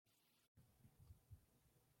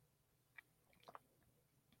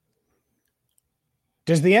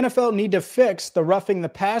Does the NFL need to fix the roughing the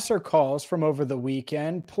passer calls from over the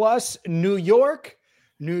weekend? Plus, New York,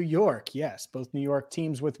 yes, both New York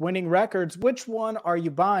teams with winning records. Which one are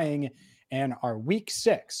you buying? And our Week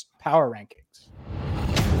 6 power rankings.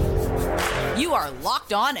 You are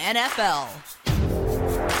Locked On NFL,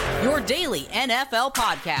 your daily NFL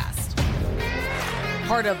podcast.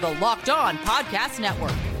 Part of the Locked On Podcast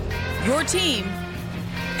Network, your team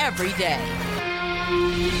every day.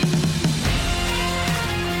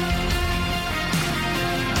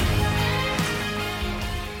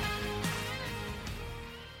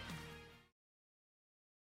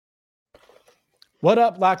 What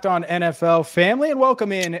up, Locked On NFL family, and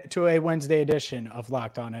welcome in to a Wednesday edition of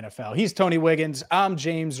Locked On NFL. He's Tony Wiggins. I'm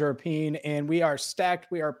James Rapien, and we are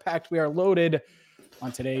stacked, we are packed, we are loaded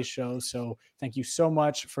on today's show. So thank you so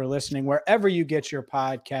much for listening wherever you get your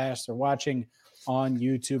podcasts or watching on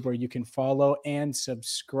YouTube, where you can follow and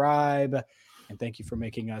subscribe. And thank you for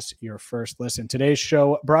making us your first listen. Today's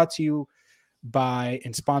show brought to you by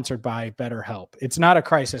and sponsored by BetterHelp. It's not a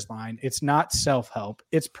crisis line. It's not self-help.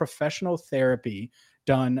 It's professional therapy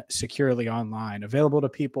done securely online, available to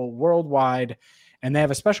people worldwide. And they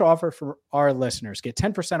have a special offer for our listeners. Get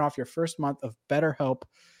 10% off your first month of BetterHelp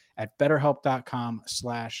at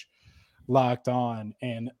betterhelp.com/lockedon.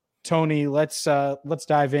 And Tony, let's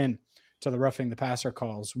dive in to the roughing the passer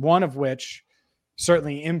calls, one of which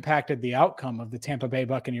certainly impacted the outcome of the Tampa Bay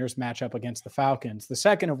Buccaneers matchup against the Falcons. The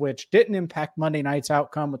second of which didn't impact Monday night's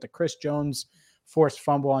outcome with the Chris Jones forced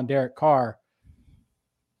fumble on Derek Carr.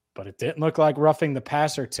 But it didn't look like roughing the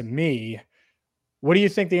passer to me. What do you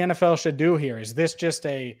think the NFL should do here? Is this just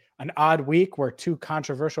an odd week where two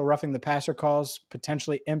controversial roughing the passer calls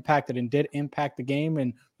potentially impacted and did impact the game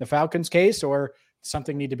in the Falcons case, or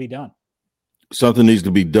something need to be done? Something needs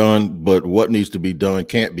to be done, but what needs to be done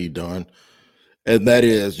can't be done. And that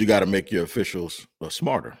is, you got to make your officials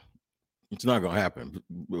smarter. It's not going to happen.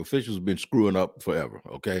 Officials have been screwing up forever,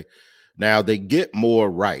 okay? Now, they get more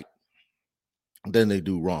right than they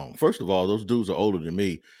do wrong. First of all, those dudes are older than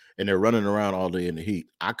me, and they're running around all day in the heat.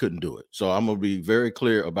 I couldn't do it. So I'm going to be very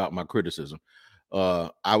clear about my criticism.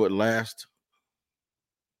 I would last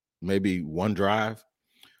maybe one drive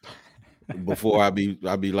before I'd be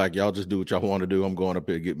like, y'all just do what y'all want to do. I'm going up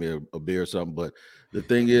here to get me a beer or something. But the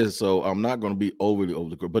thing is, so I'm not going to be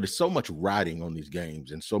overly but it's so much riding on these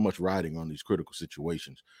games and so much riding on these critical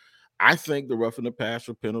situations. I think the roughing the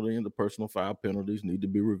passer penalty and the personal foul penalties need to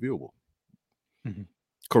be reviewable. Mm-hmm.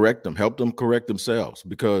 Correct them, help them correct themselves,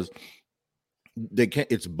 because they can't.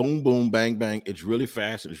 It's boom, boom, bang, bang. It's really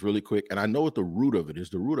fast and it's really quick. And I know what the root of it is.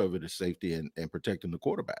 The root of it is safety and protecting the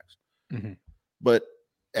quarterbacks. Mm-hmm. But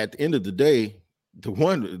at the end of the day, the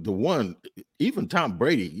one, even Tom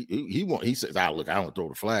Brady, he says, look, I don't throw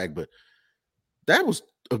the flag, but that was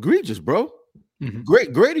egregious, bro. Mm-hmm.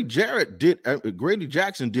 Grady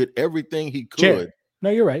Jackson did everything he could. Jared. No,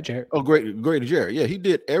 you're right, Jared. Oh, Grady Jarrett. Yeah, he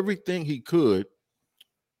did everything he could.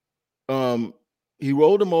 He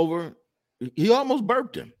rolled him over. He almost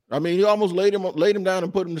burped him. I mean, he almost laid him down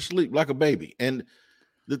and put him to sleep like a baby. And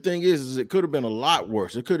the thing is it could have been a lot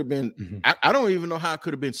worse. It could have been, mm-hmm. I don't even know how it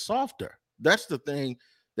could have been softer. That's the thing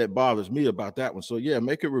that bothers me about that one. So, yeah,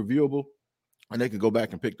 make it reviewable, and they can go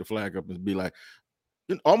back and pick the flag up and be like,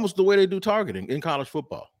 almost the way they do targeting in college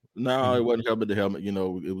football. No, mm-hmm. It wasn't helmet to helmet. You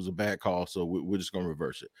know, it was a bad call, so we're just going to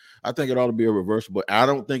reverse it. I think it ought to be a reversal, but I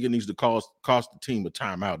don't think it needs to cost the team a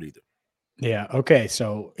timeout either. Yeah. Okay.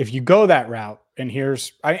 So if you go that route, and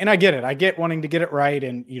I get it. I get wanting to get it right,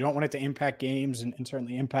 and you don't want it to impact games and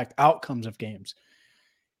certainly impact outcomes of games.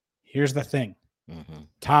 Here's the thing. Mm-hmm.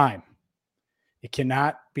 Time. It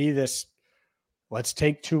cannot be this, let's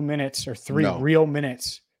take 2 minutes or three real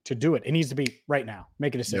minutes to do it. It needs to be right now.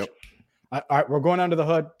 Make a decision. Yep. All right, we're going under the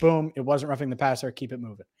hood. Boom. It wasn't roughing the passer. Keep it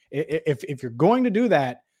moving. If you're going to do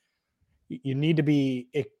that, you need to be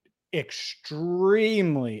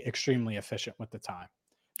extremely, extremely efficient with the time.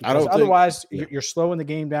 Because otherwise, you're slowing the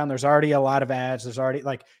game down. There's already a lot of ads. There's already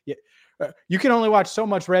you can only watch so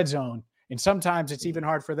much Red Zone, and sometimes it's even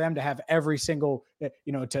hard for them to have every single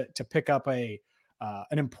to pick up an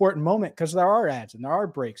important moment, because there are ads and there are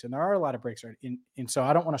breaks and there are a lot of breaks. And so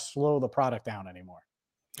I don't want to slow the product down anymore.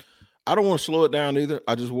 I don't want to slow it down either.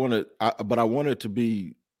 I just want it, but I want it to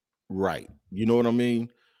be right. You know what I mean?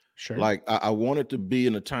 Sure. Like I want it to be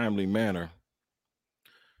in a timely manner.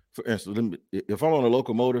 For instance, if I'm on a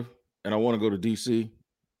locomotive and I want to go to DC,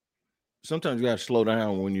 sometimes you got to slow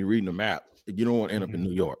down when you're reading the map. You don't want to end up in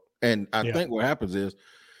New York. And I think what happens is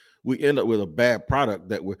we end up with a bad product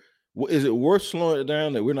that is it worth slowing it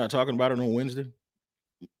down that we're not talking about it on Wednesday?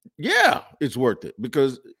 Yeah, it's worth it,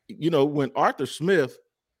 because, when Arthur Smith,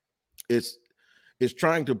 it's is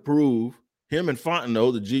trying to prove, him and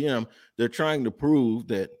Fontenot, the GM, they're trying to prove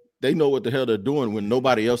that they know what the hell they're doing when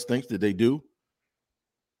nobody else thinks that they do.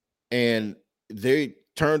 And they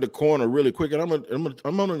turned the corner really quick. And I'm only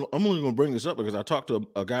going to bring this up because I talked to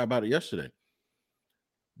a guy about it yesterday.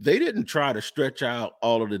 They didn't try to stretch out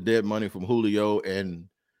all of the dead money from Julio and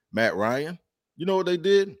Matt Ryan. You know what they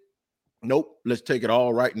did? Nope. Let's take it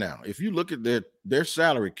all right now. If you look at their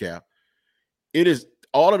salary cap, it is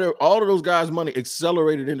all of those guys' money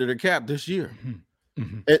accelerated into the cap this year.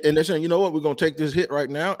 Mm-hmm. And they're saying, you know what, we're going to take this hit right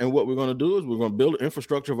now. And what we're going to do is we're going to build the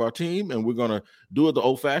infrastructure of our team, and we're going to do it the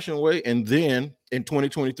old fashioned way. And then in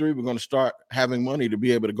 2023, we're going to start having money to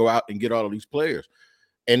be able to go out and get all of these players.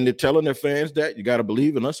 And they're telling their fans that you got to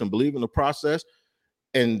believe in us and believe in the process.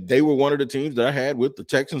 And they were one of the teams that I had with the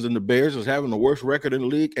Texans and the Bears as having the worst record in the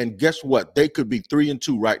league. And guess what? They could be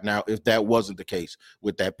 3-2 right now if that wasn't the case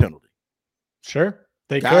with that penalty. Sure.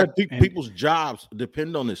 They could. People's jobs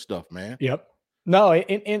depend on this stuff, man. Yep. No,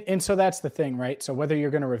 and so that's the thing, right? So whether you're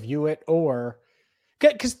going to review it or –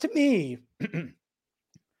 because to me,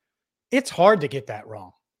 it's hard to get that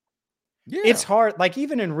wrong. Yeah. It's hard. Like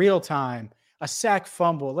even in real time, a sack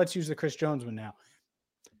fumble, let's use the Chris Jones one now.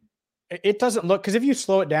 It doesn't look – because if you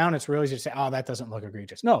slow it down, it's really easy to say, oh, that doesn't look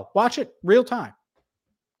egregious. No, watch it real time.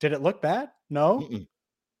 Did it look bad? No. Mm-mm.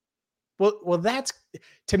 Well, that's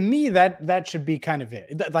 – to me, that should be kind of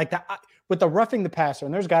it. Like with the roughing the passer,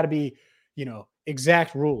 and there's got to be –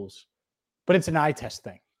 exact rules, but it's an eye test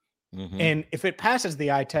thing. Mm-hmm. And if it passes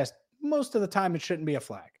the eye test, most of the time it shouldn't be a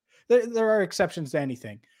flag. There are exceptions to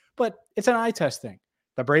anything, but it's an eye test thing.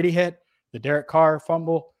 The Brady hit, the Derek Carr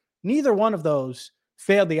fumble, neither one of those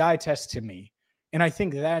failed the eye test to me. And I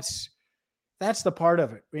think that's the part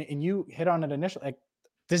of it. And you hit on it initially. Like,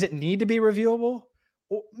 does it need to be reviewable?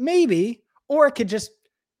 Maybe, or it could just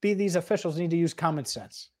be these officials need to use common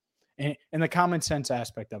sense and the common sense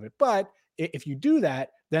aspect of it. But if you do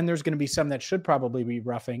that, then there's going to be some that should probably be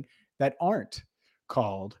roughing that aren't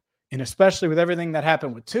called. And especially with everything that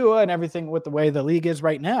happened with Tua and everything with the way the league is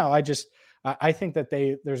right now, I think that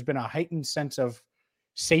there's been a heightened sense of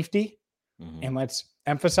safety. Mm-hmm. And let's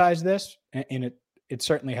emphasize this. And it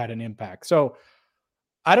certainly had an impact. So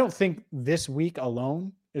I don't think this week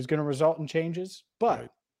alone is going to result in changes, but right.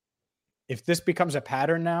 If this becomes a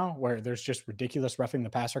pattern now where there's just ridiculous roughing the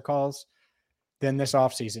passer calls, then this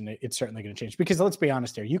offseason, it's certainly going to change. Because let's be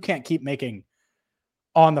honest here, you can't keep making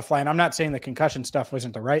on the fly. And I'm not saying the concussion stuff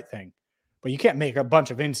wasn't the right thing, but you can't make a bunch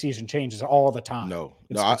of in-season changes all the time.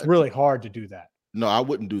 It's really hard to do that. No, I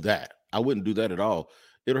wouldn't do that. I wouldn't do that at all.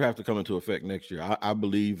 It'll have to come into effect next year. I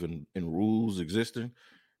believe in rules existing,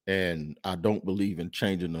 and I don't believe in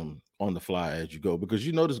changing them on the fly as you go, because this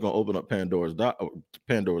is going to open up Pandora's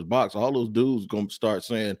box. All those dudes going to start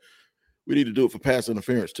saying, we need to do it for pass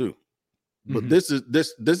interference too. But this is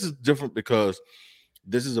different because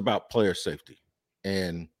this is about player safety.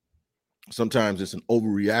 And sometimes it's an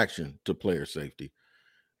overreaction to player safety.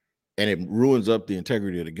 And it ruins up the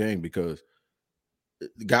integrity of the game because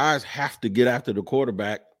guys have to get after the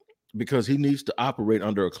quarterback because he needs to operate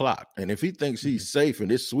under a clock. And if he thinks he's safe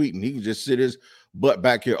and it's sweet and he can just sit his butt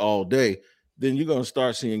back here all day, then you're going to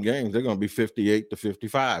start seeing games. They're going to be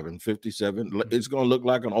 58-55 and 57. It's going to look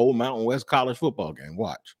like an old Mountain West college football game.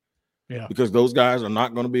 Watch. Yeah. Because those guys are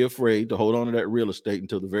not going to be afraid to hold on to that real estate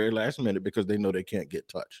until the very last minute because they know they can't get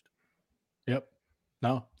touched. Yep.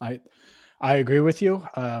 No, I agree with you.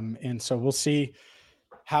 And so we'll see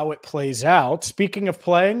how it plays out. Speaking of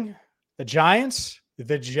playing, the Giants,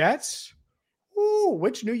 the Jets,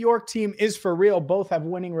 which New York team is for real? Both have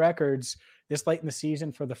winning records this late in the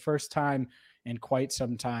season for the first time in quite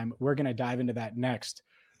some time. We're going to dive into that next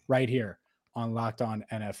right here on Locked On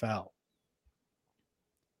NFL.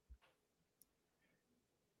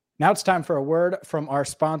 Now it's time for a word from our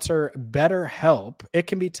sponsor, BetterHelp. It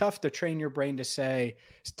can be tough to train your brain to stay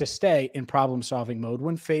in problem-solving mode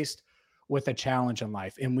when faced with a challenge in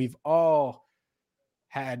life. And we've all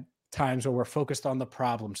had times where we're focused on the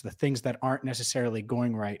problems, the things that aren't necessarily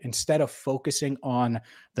going right, instead of focusing on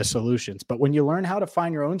the solutions. But when you learn how to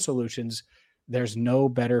find your own solutions, there's no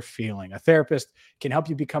better feeling. A therapist can help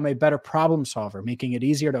you become a better problem solver, making it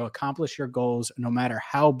easier to accomplish your goals, no matter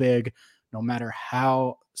how big, no matter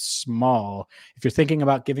how small. If you're thinking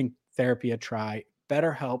about giving therapy a try,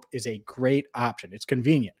 BetterHelp is a great option. It's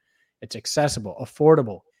convenient, it's accessible,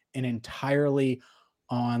 affordable, and entirely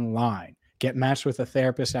online. Get matched with a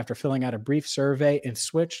therapist after filling out a brief survey and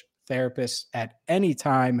switch therapists at any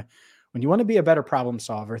time. When you want to be a better problem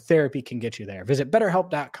solver, therapy can get you there. Visit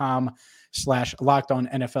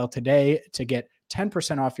BetterHelp.com/LockedOnNFL today to get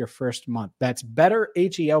 10% off your first month. That's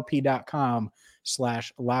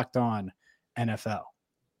BetterHelp.com/LockedOnNFL. NFL.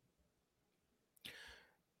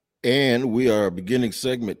 And we are beginning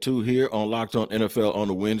segment 2 here on Locked On NFL on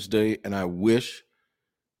a Wednesday. And I wish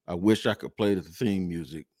I could play the theme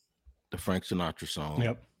music, the Frank Sinatra song.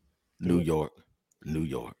 Yep. New York, New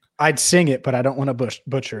York. I'd sing it, but I don't want to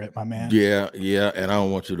butcher it, my man. Yeah, and I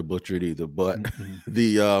don't want you to butcher it either. But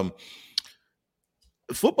the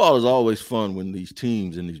football is always fun when these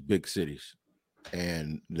teams in these big cities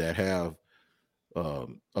and that have a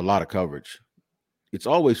lot of coverage. It's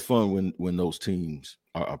always fun when those teams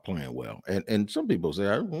are playing well. And some people say,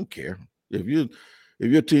 I don't care. If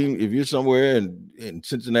you're somewhere in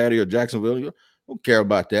Cincinnati or Jacksonville, you don't care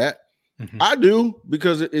about that. Mm-hmm. I do,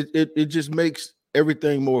 because it just makes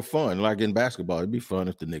everything more fun. Like in basketball, it'd be fun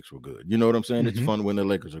if the Knicks were good. You know what I'm saying? Mm-hmm. It's fun when the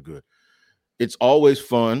Lakers are good. It's always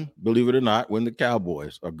fun, believe it or not, when the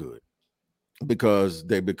Cowboys are good, because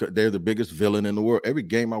they're the biggest villain in the world. Every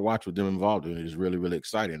game I watch with them involved in it is really, really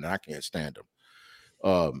exciting, and I can't stand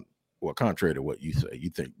them. Well, contrary to what you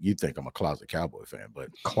say, you think I'm a closet Cowboy fan, but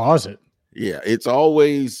closet. Yeah, it's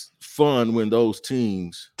always fun when those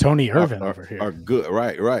teams Tony Irvin over here are good.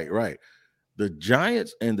 Right. The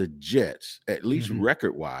Giants and the Jets, at least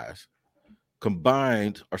record-wise,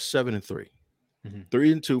 combined are 7-3.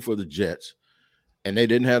 3-2 for the Jets, and they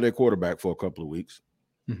didn't have their quarterback for a couple of weeks.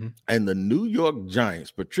 And the New York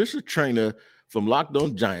Giants, Patricia Traynor from Locked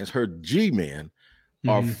On Giants, her G-men,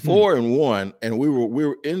 are 4-1, and we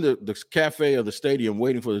were in the cafe of the stadium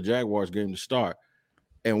waiting for the Jaguars game to start,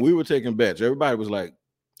 and we were taking bets. Everybody was like,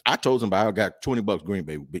 I told somebody I got $20 Green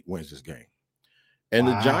Bay wins this game. And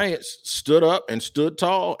the Giants stood up and stood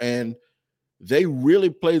tall, and they really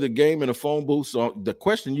play the game in a phone booth. So the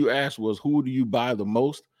question you asked was, who do you buy the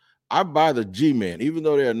most? I buy the G-men. Even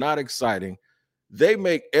though they're not exciting, they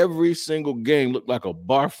make every single game look like a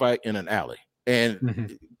bar fight in an alley. And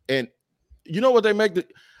you know what they make?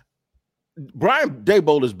 Brian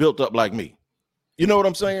Daboll is built up like me. You know what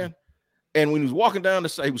I'm saying? And when he was walking down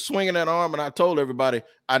he was swinging that arm, and I told everybody,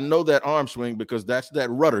 I know that arm swing because that's that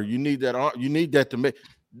rudder. You need that arm. You need that to make.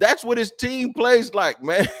 That's what his team plays like,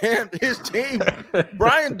 man. His team,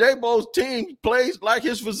 Brian Daboll's team, plays like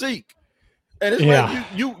his physique. And it's like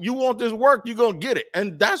you want this work, you're gonna get it.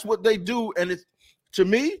 And that's what they do. And it's, to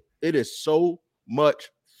me, it is so much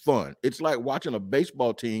fun. It's like watching a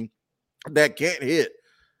baseball team that can't hit,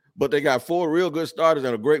 but they got 4 real good starters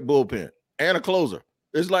and a great bullpen and a closer.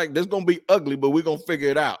 It's like, this going to be ugly, but we're going to figure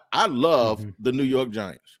it out. I love the New York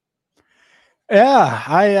Giants. Yeah,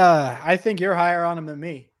 I think you're higher on them than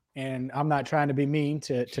me. And I'm not trying to be mean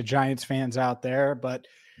to Giants fans out there, but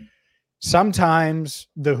sometimes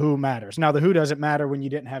the who matters. Now, the who doesn't matter when you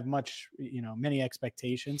didn't have many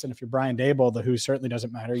expectations. And if you're Brian Daboll, the who certainly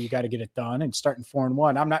doesn't matter. You got to get it done. And starting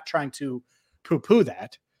 4-1, I'm not trying to poo-poo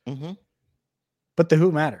that. But the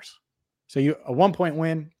who matters. So a 1-point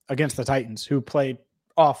win against the Titans, who played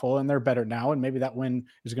awful, and they're better now, and maybe that win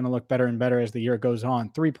is going to look better and better as the year goes on.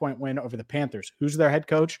 3-point win over the Panthers. Who's their head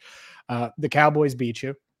coach? The Cowboys beat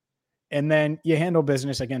you. And then you handle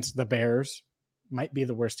business against the Bears, might be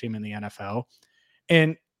the worst team in the NFL.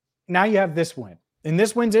 And now you have this win. And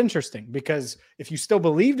this win's interesting because if you still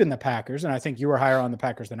believed in the Packers, and I think you were higher on the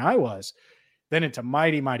Packers than I was, then it's a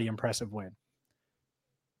mighty, mighty impressive win.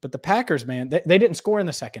 But the Packers, man, they didn't score in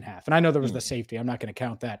the second half. And I know there was the safety. I'm not going to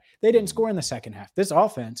count that. They didn't score in the second half. This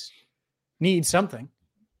offense needs something.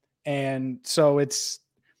 And so it's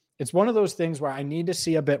one of those things where I need to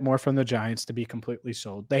see a bit more from the Giants to be completely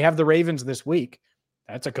sold. They have the Ravens this week.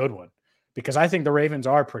 That's a good one because I think the Ravens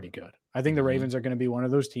are pretty good. I think the Ravens are going to be one of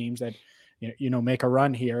those teams that, make a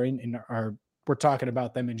run here and we're talking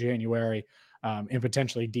about them in January and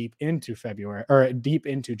potentially deep into February or deep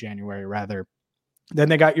into January rather. Then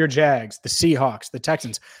they got your Jags, the Seahawks, the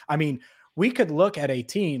Texans. I mean, we could look at a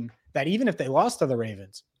team that even if they lost to the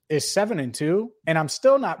Ravens is 7-2, and I'm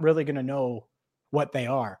still not really going to know what they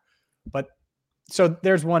are. But so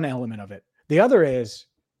there's one element of it. The other is,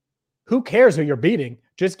 who cares who you're beating?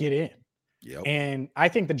 Just get in. Yep. And I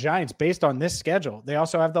think the Giants, based on this schedule, they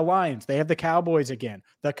also have the Lions. They have the Cowboys again,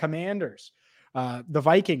 the Commanders, the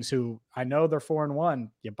Vikings, who I know they're 4-1.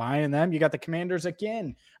 You buying them? You got the Commanders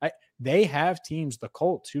again. They have teams, the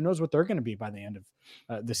Colts. Who knows what they're going to be by the end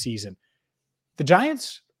of the season? The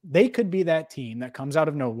Giants, they could be that team that comes out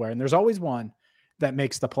of nowhere, and there's always one that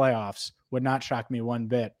makes the playoffs. Would not shock me one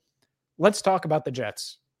bit. Let's talk about the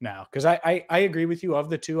Jets now, because I agree with you. Of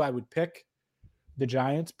the two, I would pick the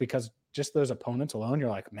Giants because just those opponents alone, you're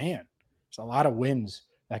like, man, there's a lot of wins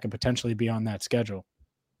that could potentially be on that schedule.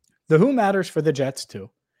 The who matters for the Jets too.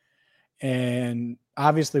 And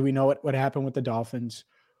obviously we know what happened with the Dolphins,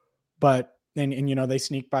 but And you know, they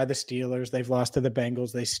sneak by the Steelers. They've lost to the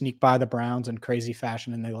Bengals. They sneak by the Browns in crazy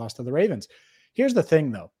fashion, and they lost to the Ravens. Here's the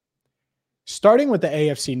thing, though. Starting with the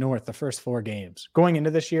AFC North, the first 4 games, going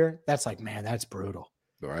into this year, that's like, man, that's brutal.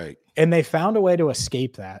 Right. And they found a way to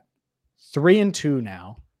escape that. 3-2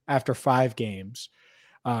 now after 5 games.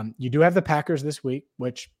 You do have the Packers this week,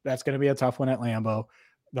 which that's going to be a tough one at Lambeau.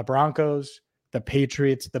 The Broncos, the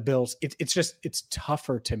Patriots, the Bills. It's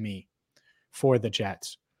tougher to me for the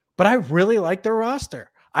Jets. But I really like their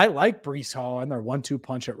roster. I like Breece Hall and their 1-2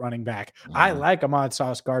 punch at running back. I like Ahmad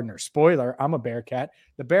Sauce Gardner. Spoiler, I'm a Bearcat.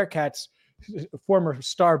 The Bearcats, former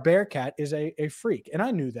star Bearcat, is a freak. And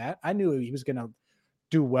I knew that. I knew he was going to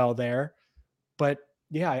do well there. But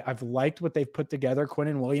yeah, I've liked what they've put together.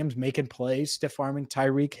 Quinnen Williams making plays, stiff arming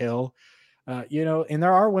Tyreek Hill. You know, and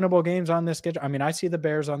there are winnable games on this schedule. I mean, I see the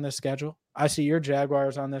Bears on this schedule. I see your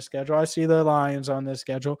Jaguars on this schedule. I see the Lions on this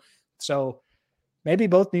schedule. So maybe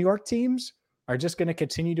both New York teams are just going to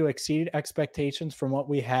continue to exceed expectations from what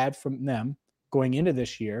we had from them going into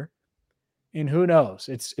this year. And who knows?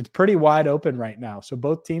 It's pretty wide open right now. So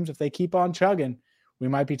both teams, if they keep on chugging, we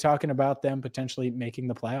might be talking about them potentially making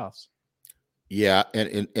the playoffs. Yeah,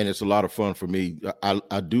 and it's a lot of fun for me.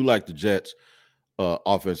 I do like the Jets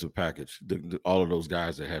offensive package. All of those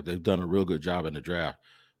guys they've done a real good job in the draft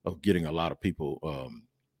of getting a lot of people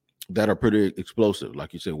that are pretty explosive.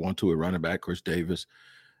 Like you said, 1-2 at running back, Chris Davis,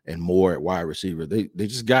 and more at wide receiver. They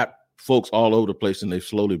just got folks all over the place, and they've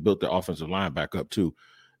slowly built their offensive line back up too.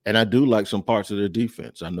 And I do like some parts of their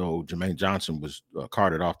defense. I know Jermaine Johnson was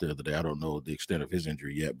carted off the other day. I don't know the extent of his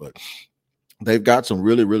injury yet, but they've got some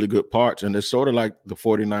really, really good parts. And it's sort of like the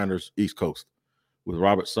 49ers East Coast with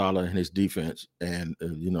Robert Saleh and his defense and,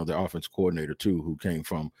 their offense coordinator too, who came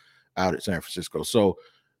from out at San Francisco. So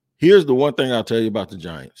here's the one thing I'll tell you about the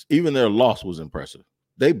Giants. Even their loss was impressive.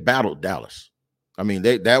 They battled Dallas. I mean,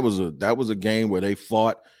 that was a game where they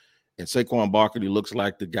fought, and Saquon Barkley looks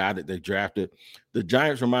like the guy that they drafted. The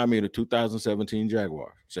Giants remind me of the 2017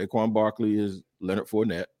 Jaguars. Saquon Barkley is Leonard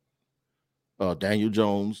Fournette. Daniel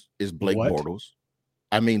Jones is Blake Bortles.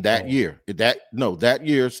 I mean, that year, that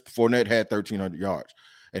year, Fournette had 1,300 yards,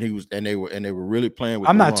 and they were really playing with.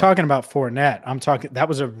 I'm not talking about Fournette. I'm talking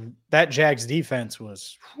that Jags defense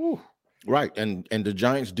was right, and the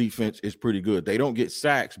Giants defense is pretty good. They don't get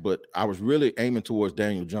sacks, but I was really aiming towards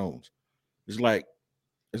Daniel Jones. It's like,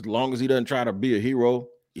 as long as he doesn't try to be a hero,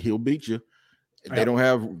 he'll beat you. Right. They don't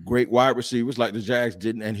have great wide receivers like the Jags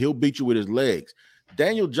didn't, and he'll beat you with his legs.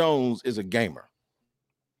 Daniel Jones is a gamer.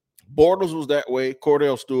 Bortles was that way.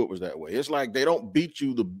 Cordell Stewart was that way. It's like they don't beat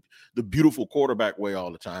you the beautiful quarterback way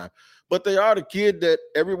all the time, but they are the kid that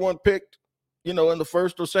everyone picked, in the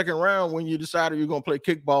first or second round when you decided you're going to play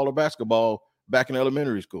kickball or basketball back in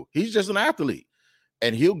elementary school. He's just an athlete,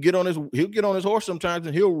 and he'll get on his horse sometimes,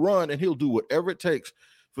 and he'll run, and he'll do whatever it takes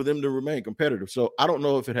for them to remain competitive. So I don't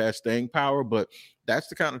know if it has staying power, but that's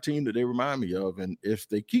the kind of team that they remind me of. And if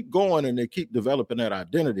they keep going and they keep developing that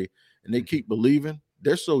identity and they keep believing,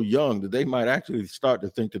 they're so young that they might actually start to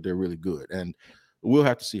think that they're really good. And we'll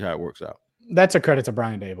have to see how it works out. That's a credit to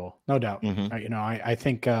Brian Daboll, no doubt. Mm-hmm. I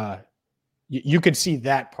think you could see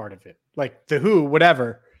that part of it, like the who,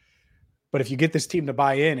 whatever. But if you get this team to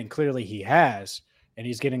buy in, and clearly he has, and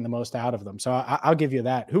he's getting the most out of them. So I'll give you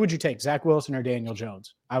that. Who would you take, Zach Wilson or Daniel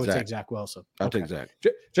Jones? I would take Zach Wilson. I'll take Zach.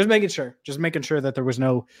 Just making sure that there was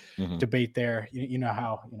no debate there. You know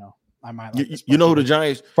how, I might like this. You know who the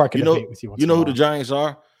Giants, you know who the Giants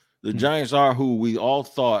are? The Giants are who we all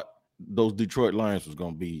thought those Detroit Lions was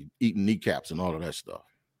going to be, eating kneecaps and all of that stuff.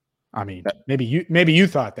 I mean, maybe you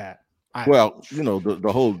thought that.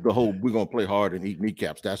 The whole we're going to play hard and eat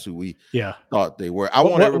kneecaps. That's who we thought they were. I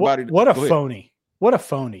want everybody to. What a phony. What a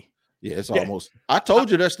phony. Yeah, it's almost. I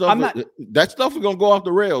told you that stuff. That stuff is going to go off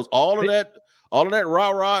the rails. All of that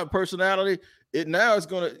rah-rah and personality. It's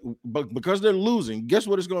going to, but because they're losing, guess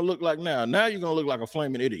what it's going to look like now? Now you're going to look like a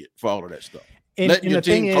flaming idiot for all of that stuff. Letting your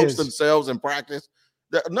team coach themselves in practice.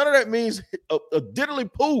 None of that means a diddly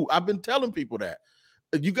poo. I've been telling people that.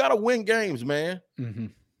 You got to win games, man. Mm-hmm.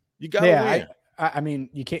 You got to win. I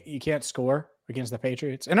mean, you can't score against the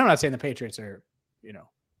Patriots. And I'm not saying the Patriots are,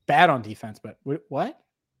 bad on defense, but what?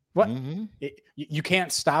 Mm-hmm. You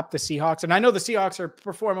can't stop the Seahawks. And I know the Seahawks are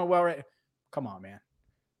performing well. Right? Come on, man.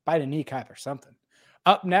 Bite a kneecap or something.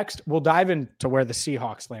 Up next, we'll dive into where the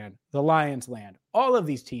Seahawks land, the Lions land, all of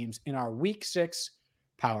these teams in our Week 6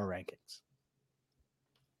 power rankings.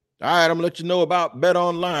 All right, I'm going to let you know about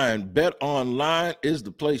BetOnline. BetOnline is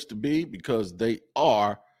the place to be because they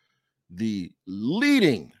are the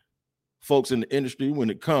leading folks in the industry when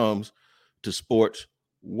it comes to sports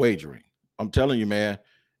wagering. I'm telling you, man,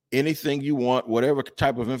 anything you want, whatever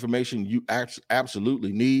type of information you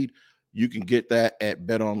absolutely need, you can get that at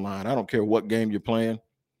BetOnline. I don't care what game you're playing,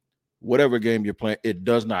 whatever game you're playing, it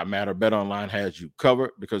does not matter. BetOnline has you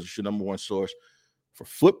covered because it's your number one source for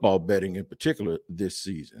football betting in particular this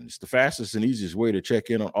season. It's the fastest and easiest way to check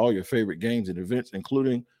in on all your favorite games and events,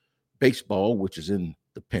 including baseball, which is in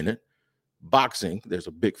the pennant, boxing. There's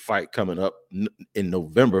a big fight coming up in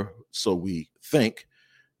November, so we think,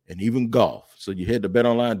 and even golf. So you head to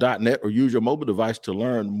betonline.net or use your mobile device to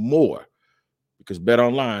learn more, because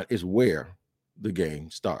BetOnline is where the game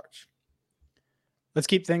starts. Let's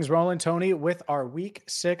keep things rolling, Tony, with our Week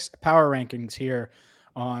 6 power rankings here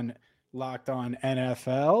on Locked On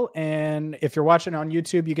NFL. And if you're watching on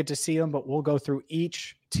YouTube, you get to see them, but we'll go through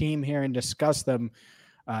each team here and discuss them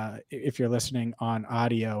if you're listening on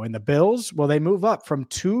audio. And the Bills, well, they move up from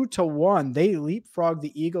 2 to 1. They leapfrog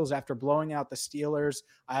the Eagles after blowing out the Steelers.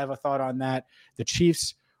 I have a thought on that. The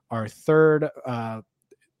Chiefs are third.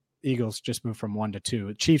 Eagles just moved from 1 to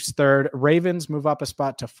 2. Chiefs third. Ravens move up a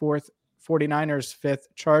spot to fourth. 49ers fifth.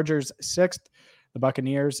 Chargers sixth. The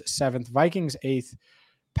Buccaneers seventh. Vikings eighth.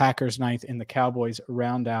 Packers ninth. And the Cowboys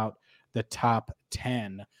round out the top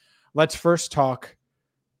 10. Let's first talk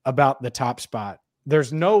about the top spot.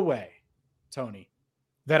 There's no way, Tony,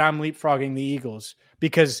 that I'm leapfrogging the Eagles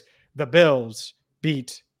because the Bills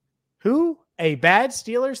beat who? A bad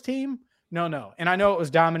Steelers team? No. And I know it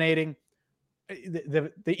was dominating.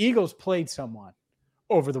 The Eagles played someone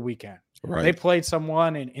over the weekend. Right. They played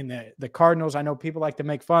someone in the Cardinals. I know people like to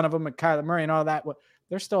make fun of them and Kyler Murray and all that.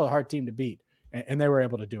 They're still a hard team to beat, and they were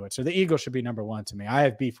able to do it. So the Eagles should be number 1 to me. I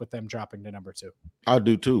have beef with them dropping to number 2. I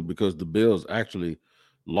do too, because the Bills actually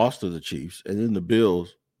lost to the Chiefs, and then the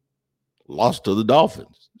Bills lost to the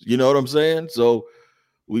Dolphins. You know what I'm saying? So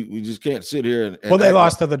we just can't sit here and well, they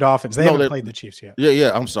lost to the Dolphins. They haven't played the Chiefs yet.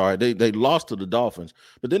 Yeah. I'm sorry. They lost to the Dolphins,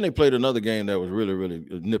 but then they played another game that was really, really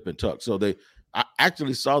nip and tuck. So I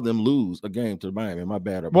actually saw them lose a game to Miami. My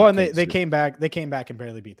bad. Well, and they came back. They came back and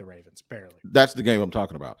barely beat the Ravens. Barely. That's the game I'm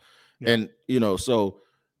talking about. Yeah. And so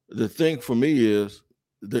the thing for me is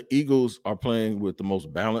the Eagles are playing with the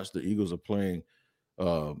most balance. The Eagles are playing.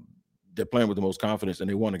 They're playing with the most confidence, and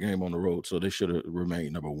they won a game on the road, so they should have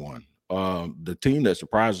remained number 1. The team that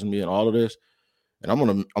surprises me in all of this, and I'm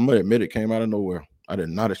gonna admit it came out of nowhere. I did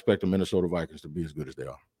not expect the Minnesota Vikings to be as good as they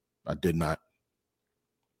are. I did not.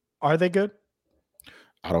 Are they good?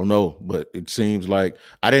 I don't know, but it seems like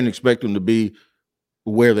I didn't expect them to be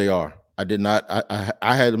where they are. I did not.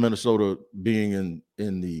 I had Minnesota being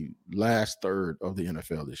in the last third of the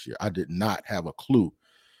NFL this year. I did not have a clue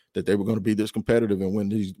that they were going to be this competitive and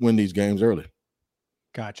win these games early.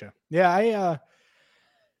 Gotcha. Yeah,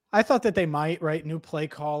 I thought that they might, right? New play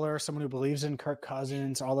caller, someone who believes in Kirk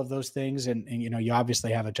Cousins, all of those things. And you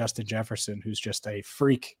obviously have a Justin Jefferson who's just a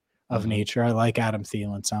freak of nature. I like Adam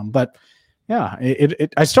Thielen some, but yeah,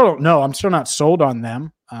 I still don't know. I'm still not sold on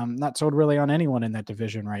them. I'm not sold really on anyone in that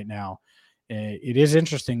division right now. It is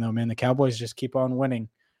interesting though, man. The Cowboys just keep on winning,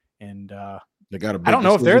 and they got I don't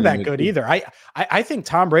know if they're that good either. I think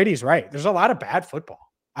Tom Brady's right. There's a lot of bad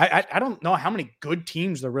football. I don't know how many good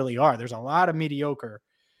teams there really are. There's a lot of mediocre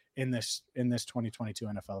in this 2022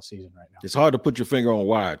 NFL season right now. It's hard to put your finger on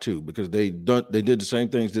why too, because they did the same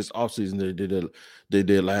things this offseason they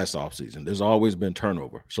did last offseason. There's always been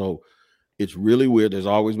turnover. So it's really weird. There's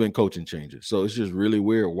always been coaching changes. So it's just really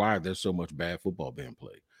weird why there's so much bad football being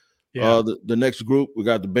played. Yeah. The next group, we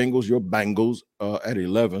got the Bengals, your Bengals at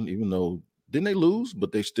 11, even though didn't they lose,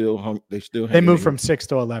 but they moved from 6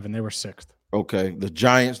 to 11. They were 6th. Okay. The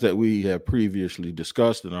Giants that we have previously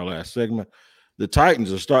discussed in our last segment, the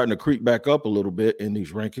Titans are starting to creep back up a little bit in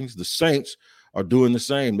these rankings. The Saints are doing the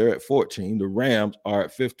same. They're at 14. The Rams are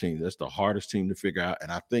at 15. That's the hardest team to figure out.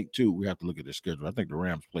 And I think too, we have to look at their schedule. I think the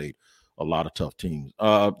Rams played a lot of tough teams.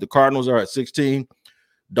 The Cardinals are at 16.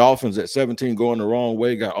 Dolphins at 17, going the wrong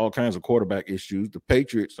way, got all kinds of quarterback issues. The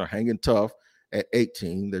Patriots are hanging tough at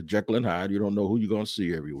 18. They're Jekyll and Hyde. You don't know who you're going to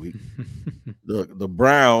see every week. The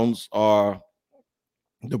Browns are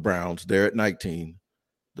the Browns. They're at 19.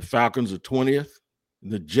 The Falcons are 20th.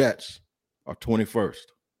 And the Jets are 21st.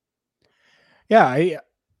 Yeah,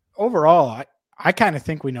 overall, I kind of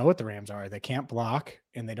think we know what the Rams are. They can't block,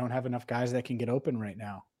 and they don't have enough guys that can get open right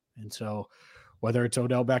now. And so whether it's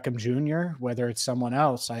Odell Beckham Jr., whether it's someone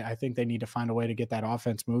else, I think they need to find a way to get that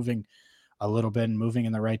offense moving a little bit and moving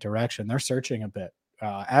in the right direction. They're searching a bit,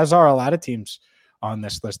 as are a lot of teams on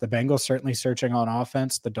this list. The Bengals certainly searching on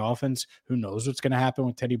offense. The Dolphins, who knows what's going to happen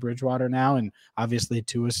with Teddy Bridgewater now, and obviously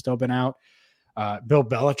Tua's still been out. Bill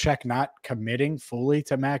Belichick not committing fully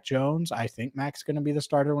to Mac Jones. I think Mac's going to be the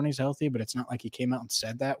starter when he's healthy, but it's not like he came out and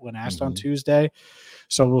said that when asked on Tuesday.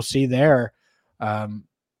 So we'll see there. A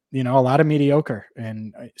lot of mediocre.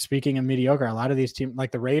 And speaking of mediocre, a lot of these teams,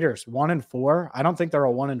 like the Raiders, 1-4. I don't think they're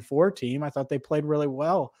a 1-4 team. I thought they played really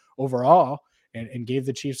well overall and gave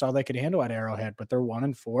the Chiefs all they could handle at Arrowhead, but they're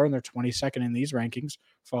 1-4 and they're 22nd in these rankings,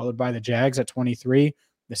 followed by the Jags at 23.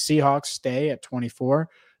 The Seahawks stay at 24.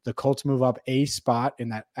 The Colts move up a spot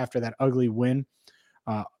after that ugly win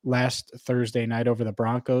last Thursday night over the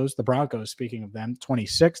Broncos. The Broncos, speaking of them,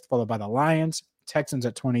 26th, followed by the Lions, Texans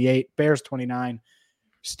at 28, Bears 29,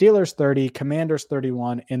 Steelers 30, Commanders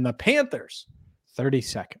 31, and the Panthers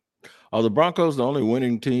 32nd. Are the Broncos the only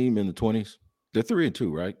winning team in the 20s? They're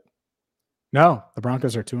 3-2, right? No, the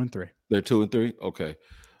Broncos are 2-3. They're 2-3? Okay.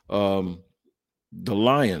 The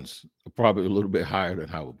Lions are probably a little bit higher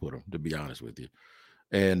than I would put them, to be honest with you.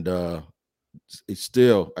 And it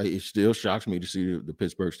still shocks me to see the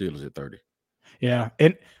Pittsburgh Steelers at 30. Yeah.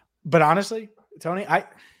 But honestly, Tony,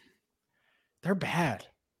 they're bad.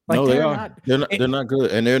 Like, no, they are. They're not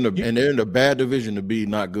good. And they're in a bad division to be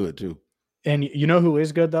not good too. And you know who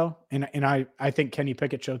is good though? And I think Kenny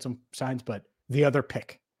Pickett showed some signs, but the other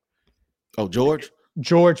pick. Oh, George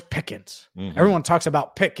Pickens. Mm-hmm. Everyone talks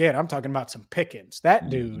about Pickett. I'm talking about some Pickens. That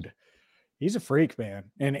dude, he's a freak, man.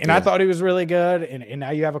 And I thought he was really good. And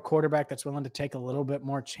now you have a quarterback that's willing to take a little bit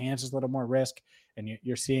more chances, a little more risk, and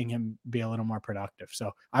you're seeing him be a little more productive.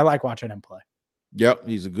 So I like watching him play. Yep,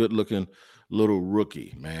 he's a good-looking little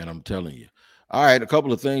rookie, man. I'm telling you. All right, a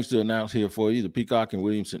couple of things to announce here for you. The Peacock and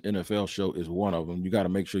Williamson NFL show is one of them. You got to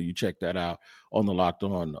make sure you check that out on the Locked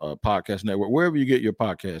On Podcast Network, wherever you get your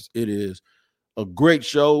podcasts. It is a great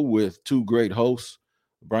show with two great hosts.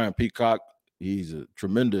 Brian Peacock, he's a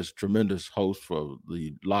tremendous host for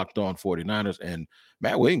the Locked On 49ers, and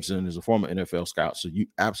Matt Williamson is a former NFL scout, so you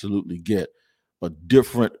absolutely get a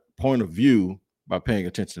different point of view by paying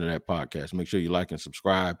attention to that podcast. Make sure you like and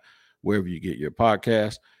subscribe wherever you get your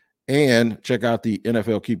podcast, and check out the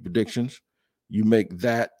NFL Key Predictions. You make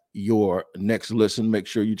that your next listen. Make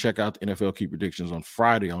sure you check out the NFL Key Predictions on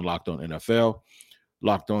Friday on Locked On NFL.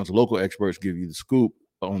 Locked On's local experts give you the scoop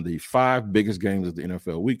on the 5 biggest games of the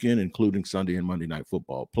NFL weekend, including Sunday and Monday Night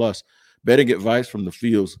Football. Plus, betting advice from the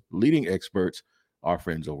field's leading experts, our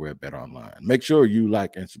friends over at BetOnline. Make sure you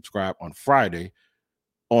like and subscribe on Friday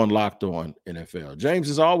on Locked On NFL. James,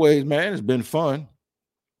 as always, man, it's been fun.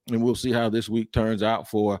 And we'll see how this week turns out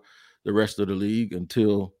for the rest of the league.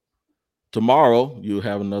 Until tomorrow, you'll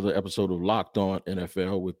have another episode of Locked On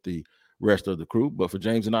NFL with the rest of the crew. But for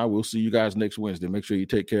James and I, we'll see you guys next Wednesday. Make sure you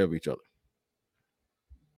take care of each other.